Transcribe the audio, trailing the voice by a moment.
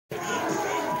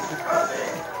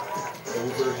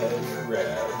overhead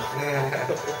grab.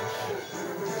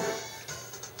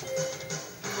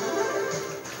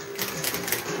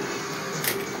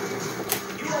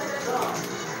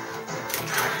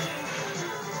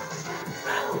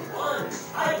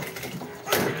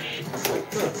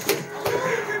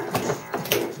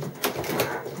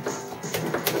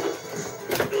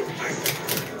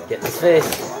 Get in his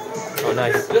face. Oh,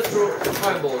 nice. Just throw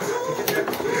fireballs.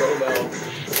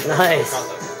 Nice.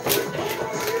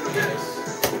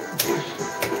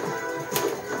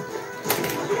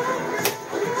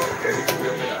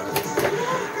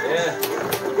 Yeah.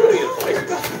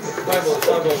 Fireballs,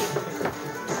 fireballs.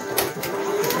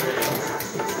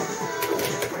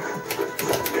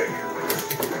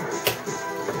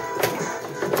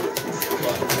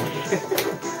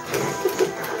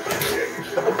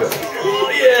 Oh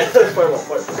yeah! Fireball,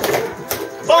 fireball.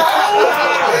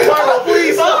 Fireball,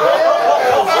 please!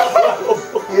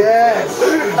 Yes!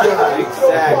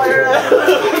 Exactly.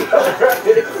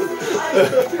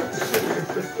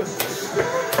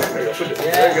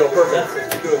 There you go, perfect.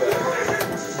 Keep doing that.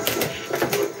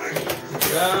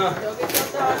 Don't get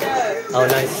jumped on that. Oh,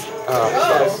 nice.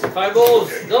 Oh. Fireballs,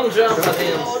 don't jump at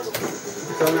him.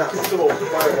 So now.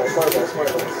 Fireballs, fireballs,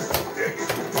 fireballs.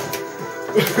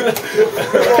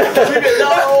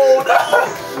 No, no!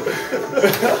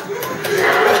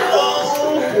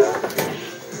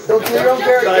 Don't kill your own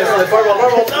character. Nice, fireball,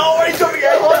 fireball. No, why are you jumping at?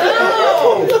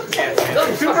 No!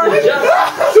 Don't super jump.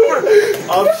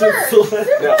 Option select.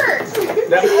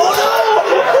 Now,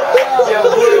 yeah,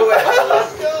 blew away.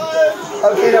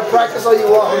 Okay, now practice all you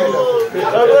want.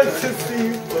 I'd like to see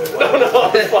you play.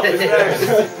 No, it's fine.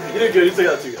 You did good, you took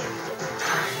out 2 guys.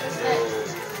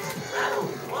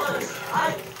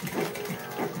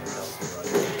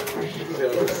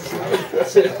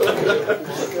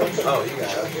 Oh, you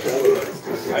got it.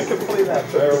 I can play that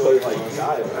barrel like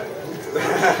Ghaleon. Yeah,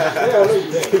 I know you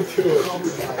can do it.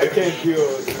 I can't do it.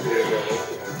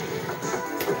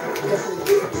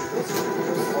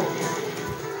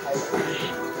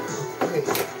 Okay,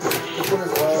 this one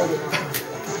is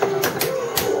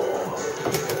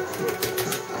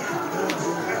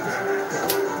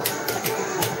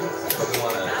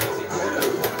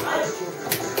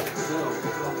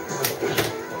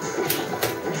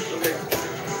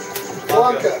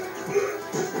Blanka.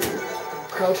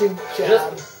 Crouching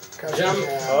jab. Crouching jump.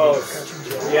 jab. Oh, Crouching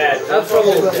jab. yeah. That's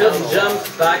trouble. Just jump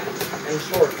back and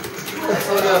short. That's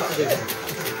all you have to do.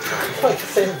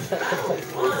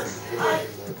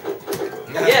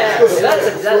 Yeah, that's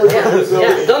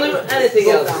yeah. Don't do anything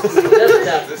else. Just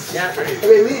that. Yeah.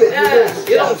 Okay, leave it. Yeah, You're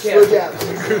you don't Slow care. jabs.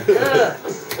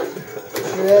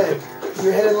 Yeah.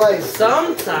 Your head and legs.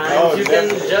 Sometimes you can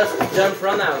just jump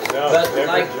run out, No, but never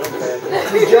like jump at.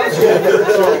 You jump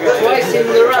twice in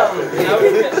the round, you know?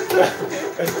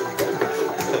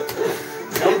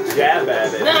 Jump jab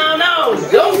at it. No, no,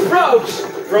 don't approach.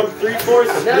 From 3/4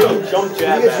 No. jump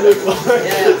jab You at get it.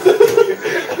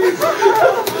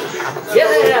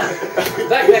 Yeah.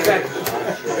 Back.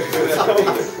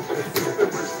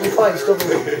 You're fine, still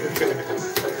moving.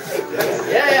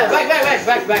 Yeah,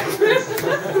 back.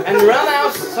 And run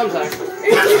out sometimes.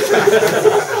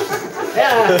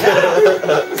 Yeah.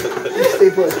 Stay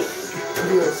put.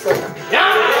 Do it slow.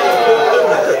 Yeah.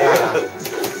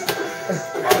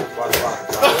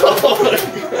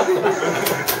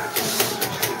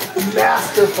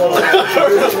 Masterful.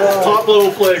 Top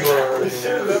level playing one.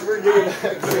 Never get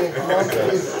that. Blanka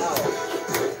is out.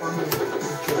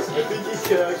 I think he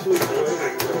can actually play.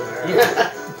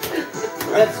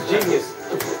 That's genius.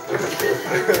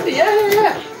 Yeah.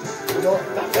 You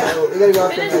gotta go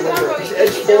after Finish him. the combo, Just you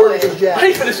edge can forward do with it. his jab. I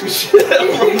ain't finishing shit.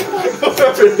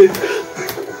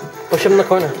 Push him in the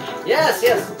corner. Yes,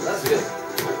 that's good.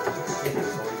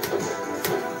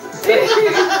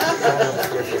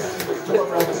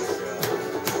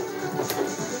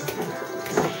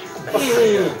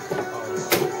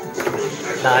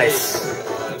 Nice.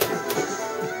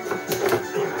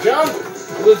 Jump.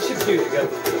 We'll chip you. You got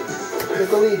the lead. You get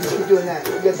the lead. Just keep doing that.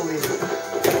 You get the lead.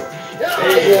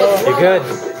 You're good.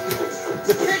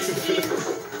 Trixie,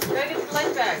 gotta get the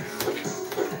light back.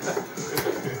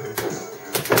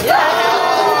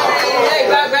 Yeah! Hey,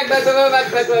 back. That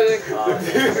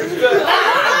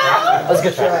was a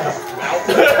good try.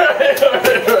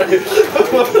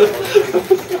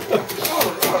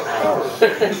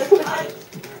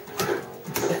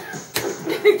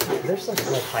 There's some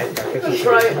like high pressure.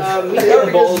 Try Yeah, medium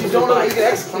because balls. you don't know how you can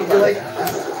execute. You're like,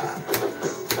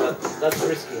 That's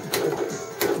risky.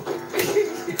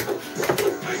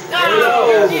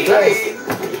 oh, nice.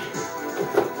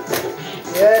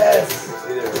 Yes.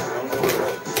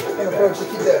 And approach. Just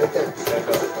keep that right there.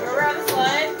 Go around the slide.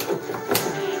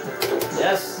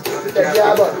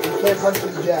 can't punch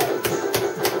with the jab.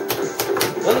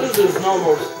 Don't lose those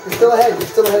normals. You're still ahead. You're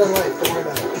still ahead on life. Don't worry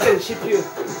about it. He can ship you.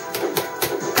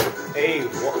 Hey,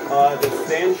 the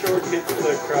stand short hits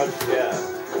the crouch jab.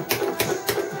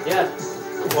 Yeah.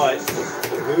 But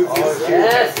loses your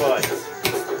yes. headbutt.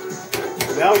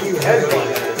 Now you headbutt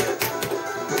it.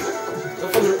 Go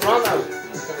for the round out.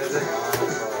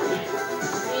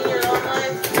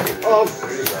 Oh.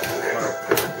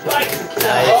 Nice.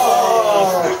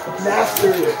 Oh,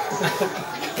 mastery.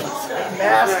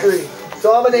 Mastery.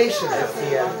 Domination.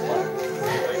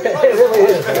 It really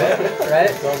is,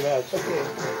 right? Don't match. Okay.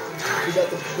 We got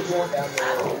the block down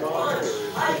there.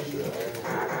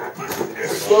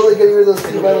 Slowly getting rid of those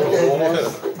cvital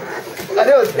characters. I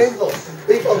know it's painful.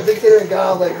 Painful. Dictator and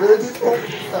Ghaleon, like, really people?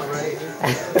 It's not right.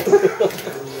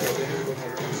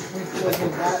 We've chosen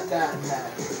that, and that.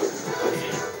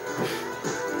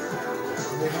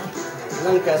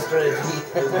 Blanka strategy.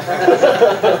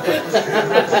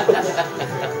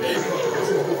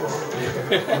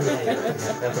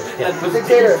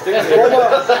 Dictator.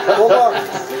 Wolmar.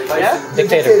 Yeah?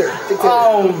 Dictator.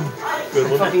 Oh, I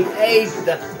fucking hate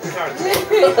that card.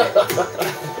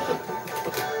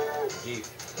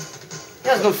 He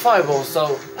has no fireball,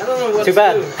 so I don't know what Too to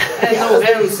bad. do. And no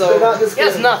hands, so he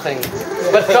has nothing.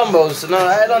 But combos, so no,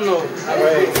 I don't know.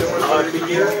 Wait,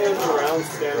 beginning of the round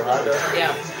stand.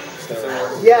 Yeah.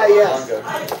 Yeah.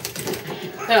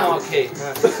 Yeah, okay.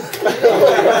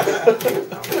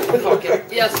 Okay,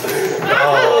 yes.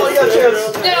 Oh, you got a chance.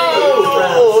 No!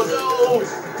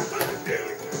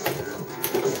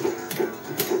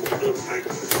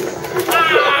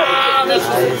 Ah, that's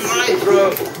my throw.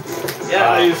 Yeah.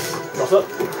 Nice. Cross up.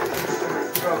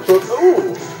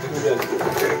 Ooh.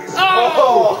 Oh!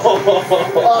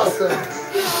 Awesome.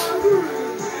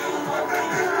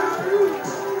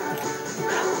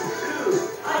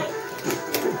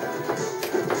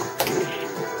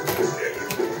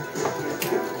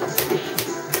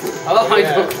 Oh my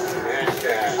god.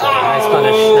 Nice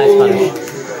punish. Nice punish.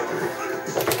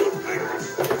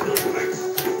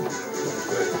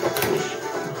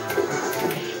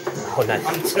 Oh, nice.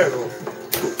 I'm terrible.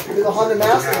 You're the Honda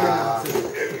Master now.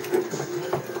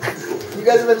 You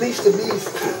guys have unleashed the beast.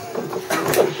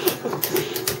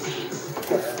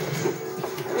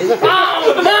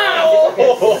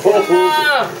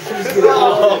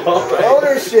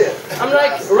 Ownership. I'm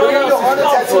like We're running gonna go off Honda the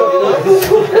tattoo. top,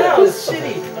 no, it's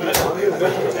shitty.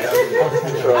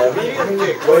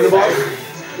 Go to the ball.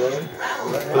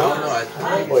 No, I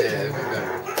think Wait. yeah, it'd be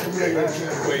better.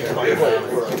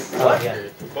 Oh, yeah.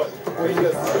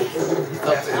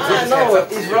 No,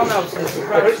 his runouts, his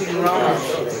practicing runouts,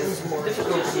 it's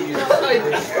difficult to use.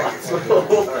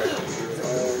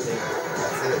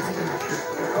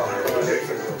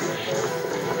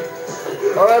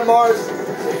 Alright, Mars.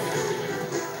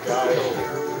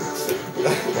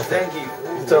 Zangief.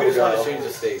 Terrible We just want guy. to change the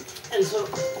stage. And so, you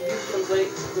can play...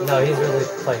 No, he's really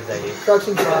playing Zangief.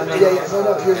 Crouching Chun. Yeah. No,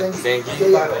 you're Zangief. Zangief.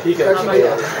 Yeah. He can. Crouching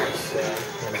Chun.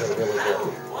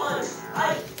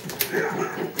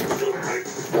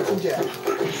 Crouching jab.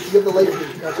 You have the late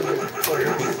beat. Crouching jab.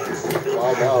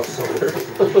 Wow, now I'm so weird.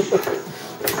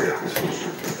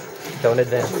 Don't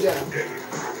advance. Crouching jab.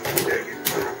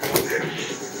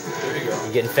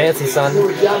 You're getting fancy, son. Do a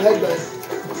jab headbutt.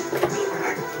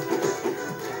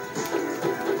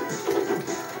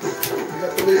 You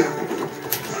got the lead.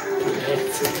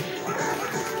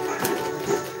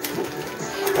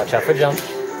 Watch out for jump.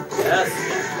 Yes.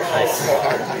 Nice.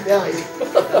 Yeah, you.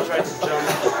 I try to jump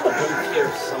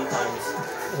here sometimes.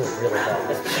 This is really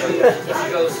bad. Especially if he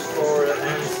goes for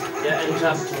ends. Yeah, end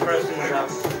jab, press and jab.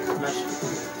 Smash.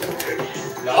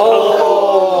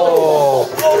 Oh!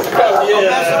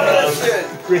 Yeah.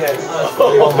 Green head.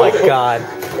 Oh my god.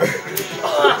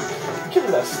 Give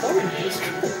him that stomach.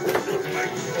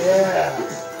 Yeah.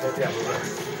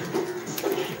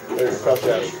 There, crouch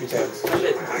jab. Use hands. Smash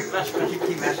it. Smash, smash.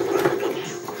 Keep mashing.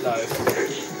 Nice.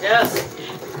 Yes.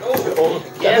 Oh.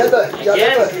 Jab headbutt. Jab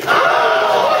Again. headbutt.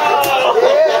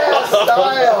 Yeah,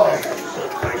 style.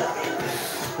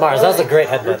 Mars, that was a great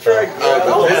headbutt,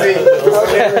 though. Busy.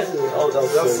 Oh, that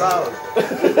was That's sick. solid.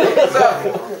 What's up?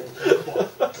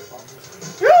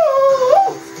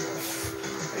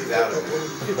 He's out of it.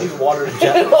 He's water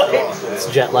Jet. It's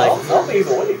jet lag. I don't think he's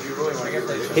awake. You really want to get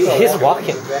this? He's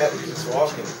walking. He's just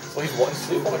walking. So he's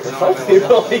sleepwalking.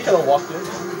 No, He kind of walked in.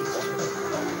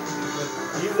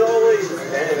 He's always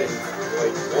heading.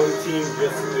 Like, one team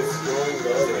just destroying the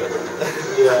other.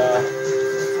 Yeah.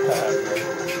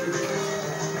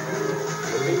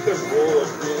 I think the rule of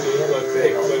being able to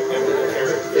pick like every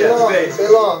character. Yeah,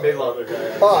 Belong. They love the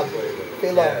guy. Bob.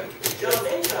 Belong.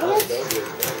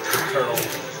 Turtle.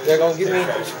 They're gonna give me.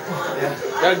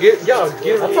 Yeah, get That's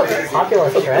a popular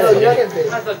No, strategy. you're not getting paid.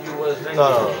 I thought you was.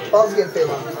 No. Bob's getting paid.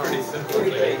 Pretty simple.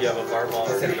 You have a fireball.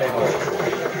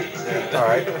 All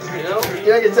right. You know?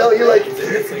 You're not gonna tell. You're like,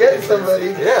 you're forgetting somebody.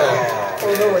 Yeah.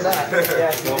 Oh no, we're not.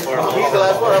 He's the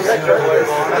last one. I'm next, right?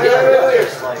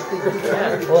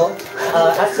 Wait. Well,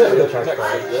 actually, we'll check for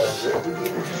it.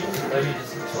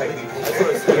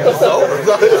 It's over.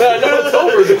 No, it's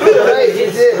over. You're right, you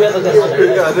did. We have a good one.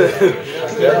 Yeah, I did.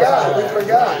 We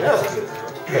forgot.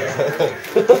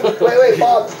 Wait,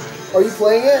 Bob. Are you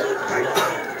playing it?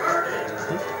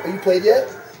 Are you played yet?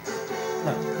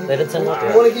 They didn't send We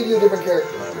one. want to give you a different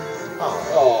character.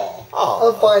 Oh.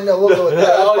 Oh, fine. No, we'll go with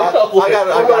that.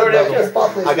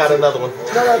 I got another one.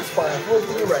 No, that's fine.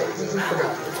 You're right. We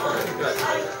forgot. It's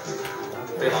fine.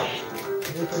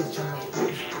 We played Chun.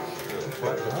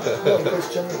 No, we played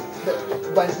Chun.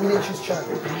 But we didn't choose Chun.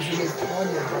 We usually gave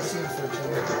Tanya our scene for Chun.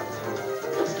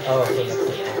 Oh,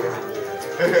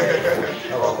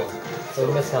 so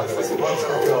next time. So you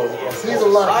miscalculated. He has a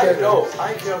lot of characters. No,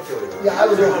 I calculated. Yeah, I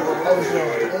was wrong.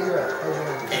 Yeah, you're right.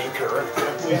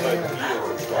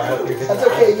 That's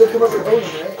okay. You'll come up with Odin,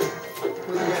 right?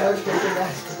 With your charge character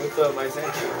master. With my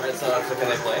Zangief. Alright, so can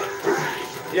I play?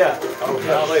 Yeah. Oh,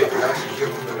 now wait.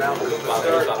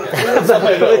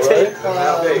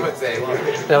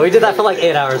 No, we did that for like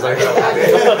 8 hours already.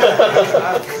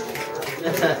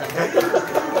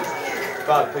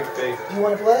 Bob, pick bait. You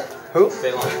want to play? Who? No.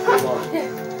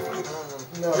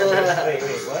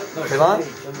 Milan?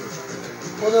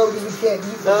 Well, no, because we can't.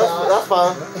 You No, that's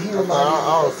fine. He That's fine.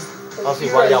 reminded I'll see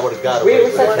why y'all would have got it. We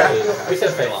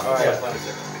said Phelan.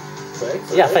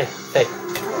 Yeah, Faye.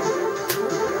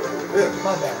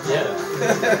 My bad. Yeah.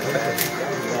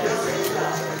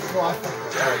 No, I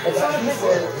it's not he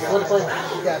said.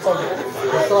 Yeah, it's all good.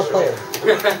 We're still a player.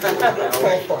 It's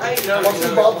all fun.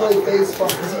 Watching Bob play face fun.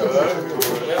 Because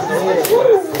he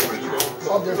can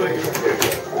Bob does play.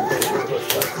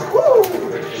 Woo!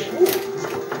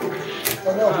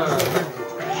 Oh no.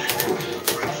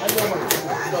 I know my.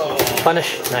 Punish.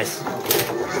 Nice.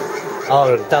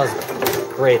 Oh, that was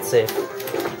great save.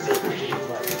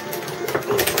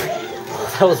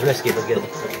 That was risky, but good.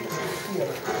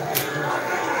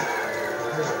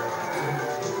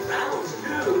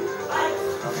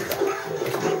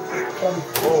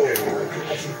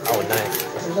 Oh, nice.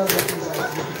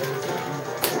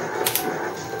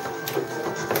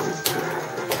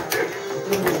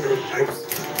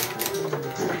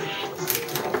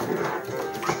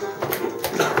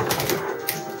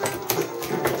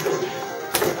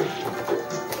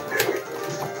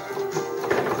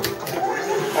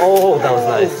 Oh, that was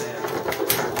nice.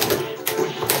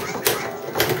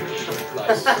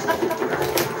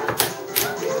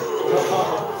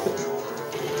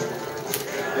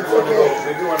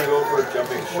 Maybe you want to go for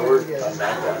jumping short on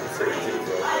that one instead of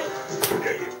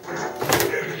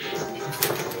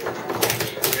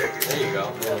There you go.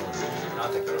 Not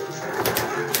the good.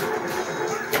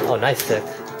 Oh, nice stick.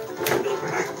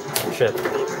 Shit.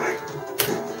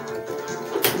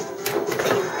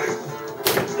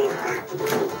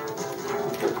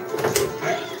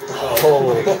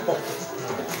 Oh.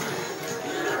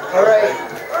 Alright.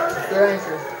 Your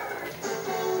anchor.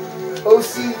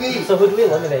 OCV. So who do we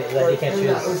eliminate that he can't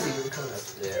Not choose? OCV.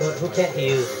 Who can't he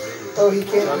use? Oh, he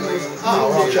can't use.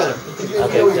 Oh, Chun.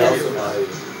 Okay,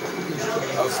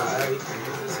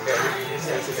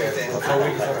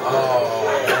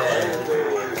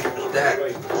 That.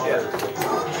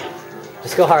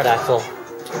 Just go hard, Axel.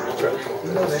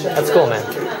 That's cool, man.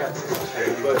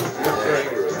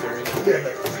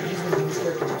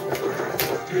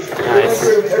 Nice.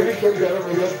 Every character I've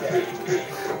ever looked at.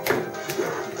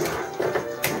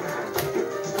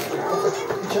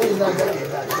 Chun's not gonna be a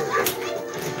bad character.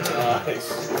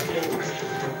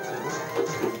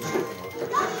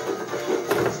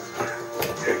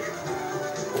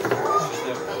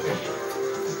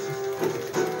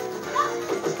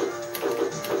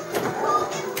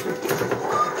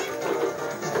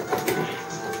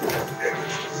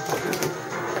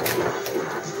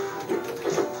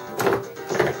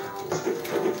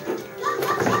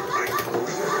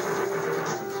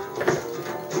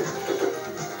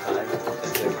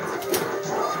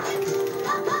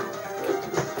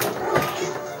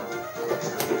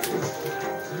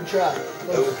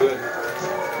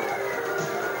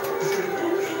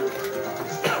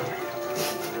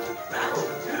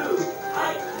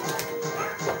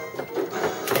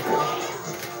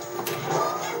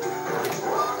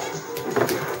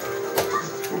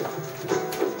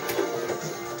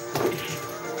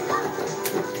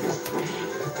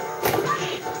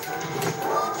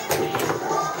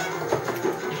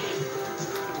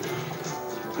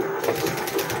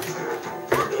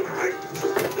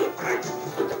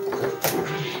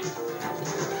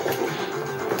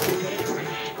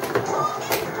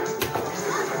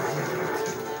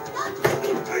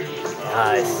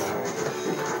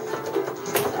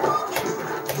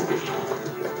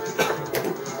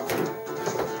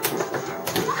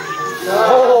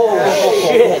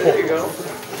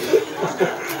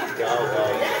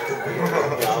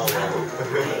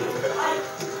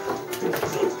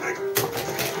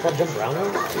 That jump around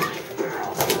him?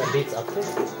 That beats up to?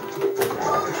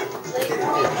 Like, we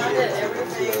found it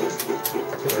everything.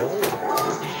 Too early?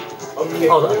 Okay,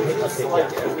 Oh, the just uptake, like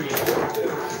yeah. every This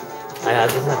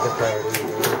is not good priority.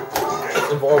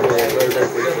 involved very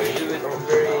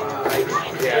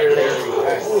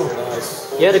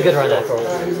You had a good run that for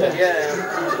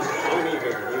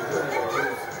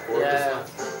Yeah.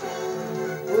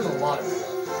 There's a lot of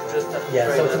stuff. Just have to Yeah,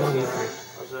 try so it's that. among you three.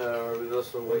 So, are we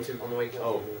just on the way?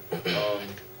 Oh,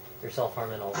 Yourself,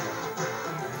 Harmon, all. the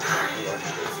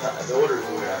order's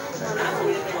weird.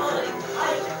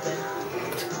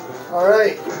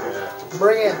 Alright,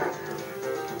 bring it.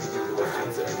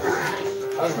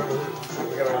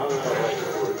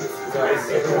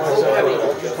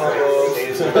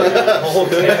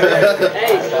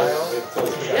 Hey!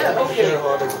 Yeah, okay.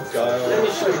 Let me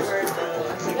show you.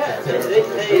 Yeah,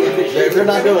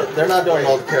 They're not doing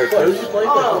all the characters.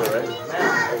 Oh,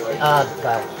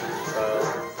 That.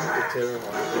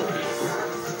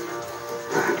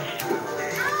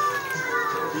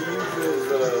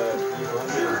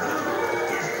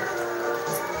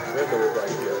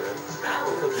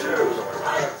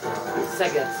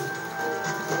 Sagat.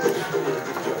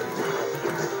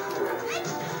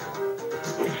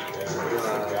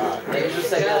 Hey, it's just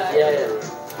Sagat. Yeah.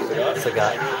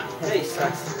 Sagat. Hey,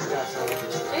 sucks.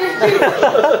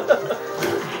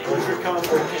 What's your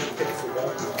combo?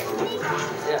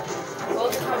 Yeah.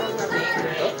 Both combos are being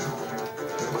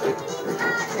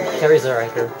Carries our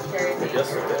anchor. Yes,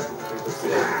 sir.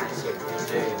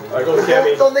 Alright, go to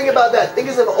Cammy. Don't think about that. Think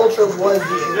as if Ultra was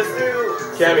the Just do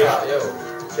Cammy.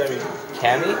 Cammy.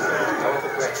 Cammy?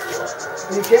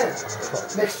 You can.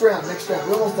 Next round.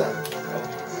 We're almost done.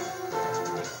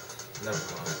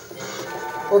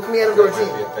 Or can we add him to our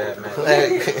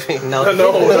team? No.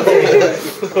 No.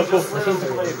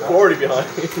 We're already behind.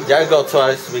 Y'all go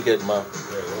twice, we get mom.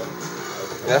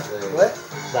 Yeah? What?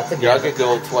 That's a Y'all game. could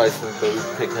go twice, but we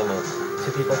pick him up.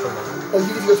 2 people from one. Oh, you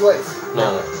get to go twice.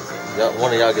 No.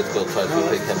 One of y'all gets to go twice, we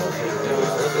pick him up.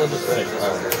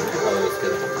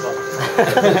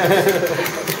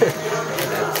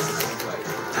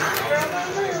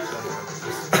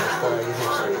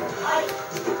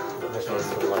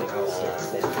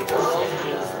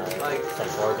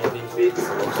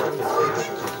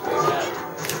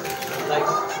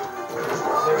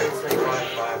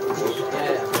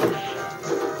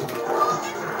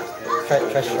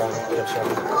 Try strong.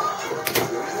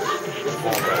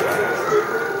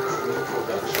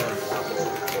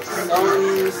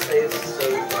 Some say so,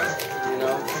 you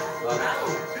know, but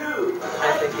I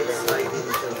think it's like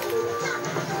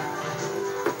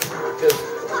because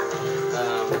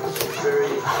it's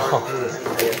very hard to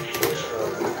get.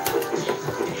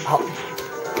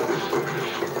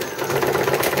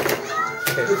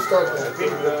 Good start there.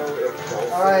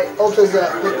 Alright, Ultra's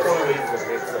at pick corner.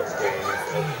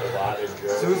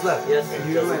 So who's left? Yes,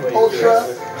 Ultra,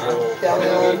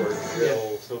 Ghaleon.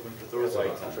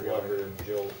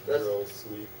 Jill,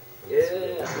 Sweep. Yeah,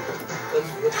 that's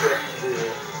what we have to do.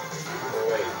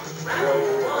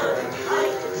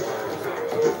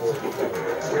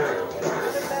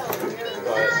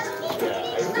 But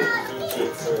yeah, I think he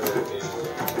cheats her in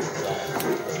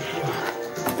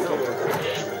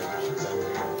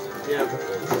Yeah.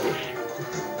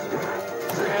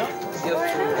 I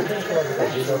think if I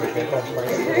do know the game, I'm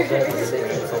playing a little bit, and they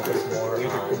can focus more on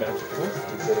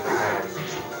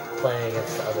playing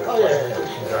against the other players.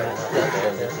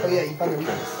 Oh yeah, you found the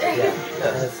weakness. Yeah,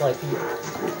 and it's like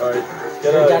Alright,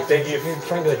 you're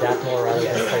trying to adapt more rather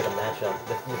than play the matchup.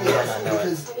 If you might Yes, not know it.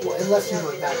 because unless you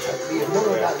know that type, if you don't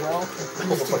know that well,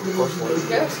 you just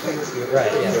take the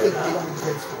Right, yeah. You don't have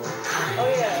defense for it. Oh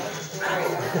yeah.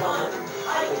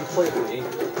 You played with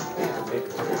English.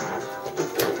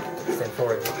 Stand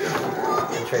forward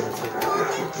and trade the seat.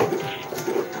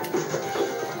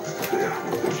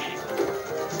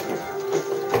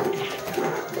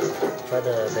 Try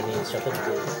the knees, jump into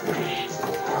the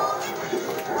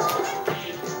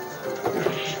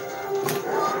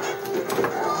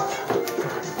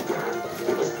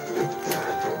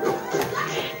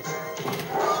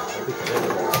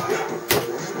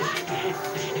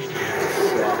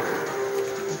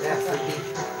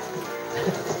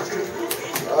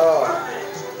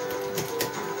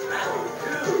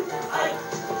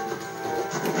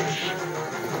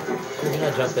You're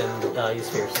gonna jump in, use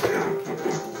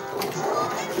fierce.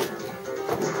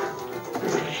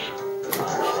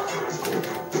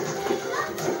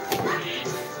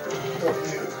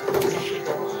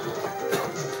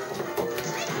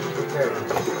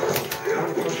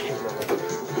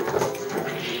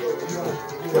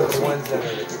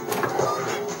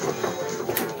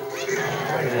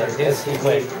 He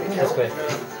quit. Just quit. You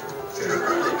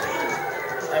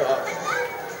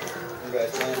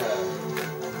guys playing tournament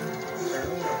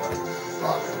or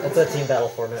what? That's a team battle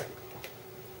format.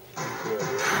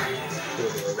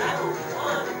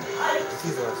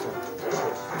 He's the last one.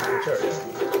 Sure, yeah.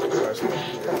 Last one.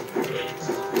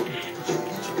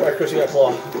 Alright, Chris, you got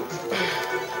claw.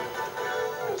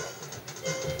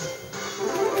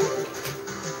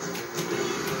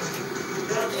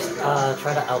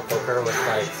 Try to outpoke her with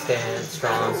like stand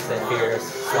strong, stand fierce,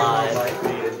 slide.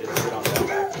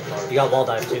 You got wall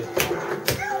dive too.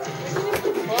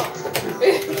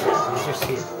 Use your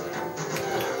speed.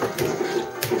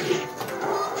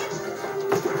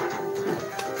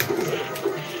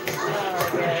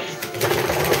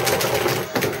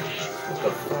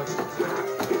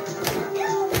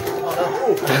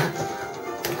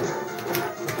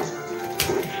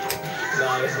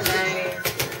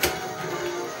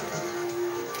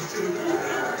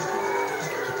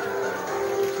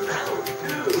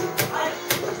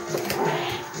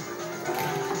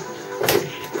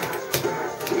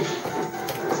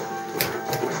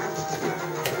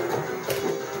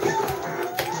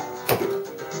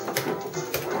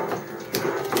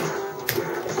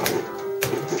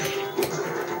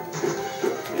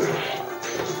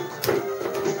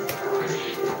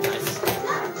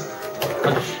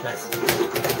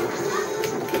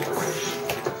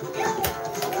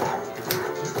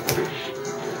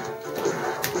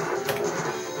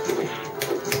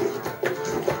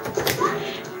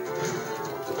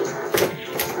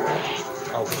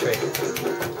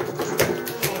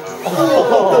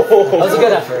 That was a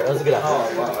good effort. That was a good effort.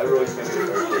 Oh, wow. I really can't do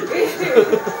that.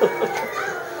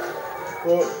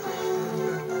 Well,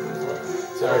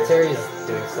 Terry's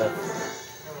doing stuff.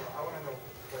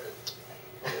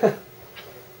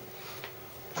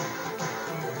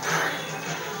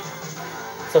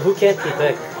 So who can't be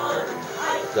picked?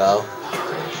 Gal.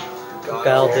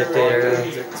 Gal, Dictator. I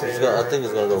think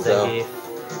it's gonna go Zangief.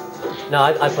 No,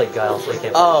 I played Guile, so he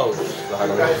can't. Oh, I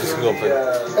don't know. Just go pick.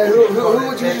 And who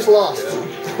would you just lost?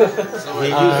 He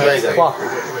used Vega. Claw.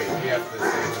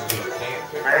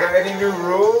 are there any new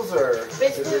rules, or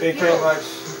Basically, they pretty much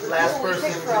last we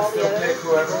person pick for all can the still other pick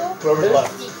whoever? people. Whoever's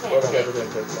left. He can't pick. Whoever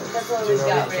didn't pick left. That's why we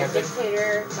got rid of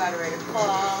Dictator, got rid of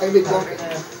Claw, Hey, big got Blanka. rid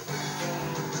of...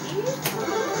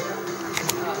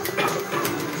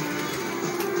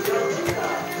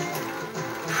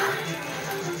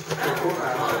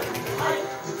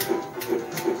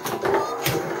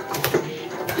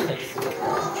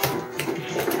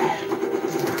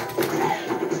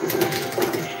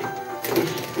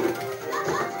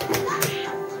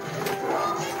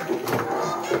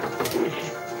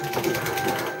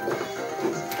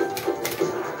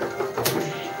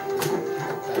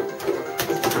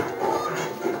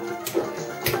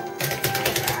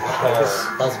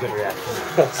 That was a good reaction.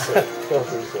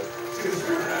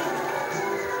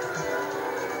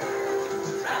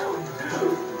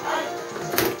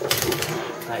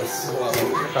 Nice.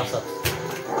 Cross ups.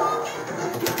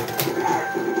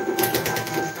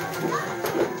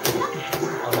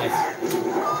 Oh, nice.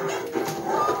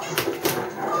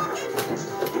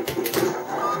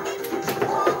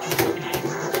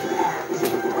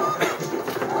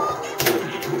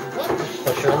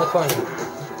 Push her in the corner.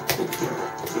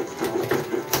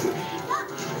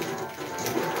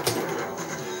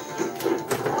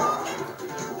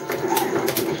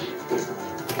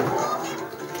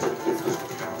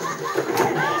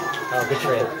 Oh, good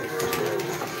trade.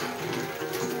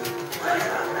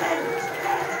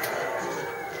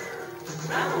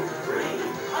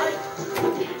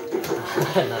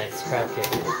 Nice, crab kick.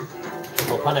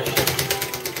 Oh, punish.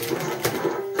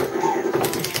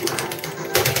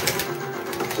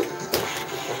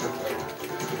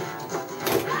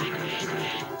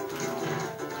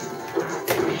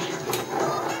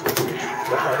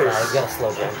 He's got a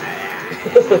slow jump.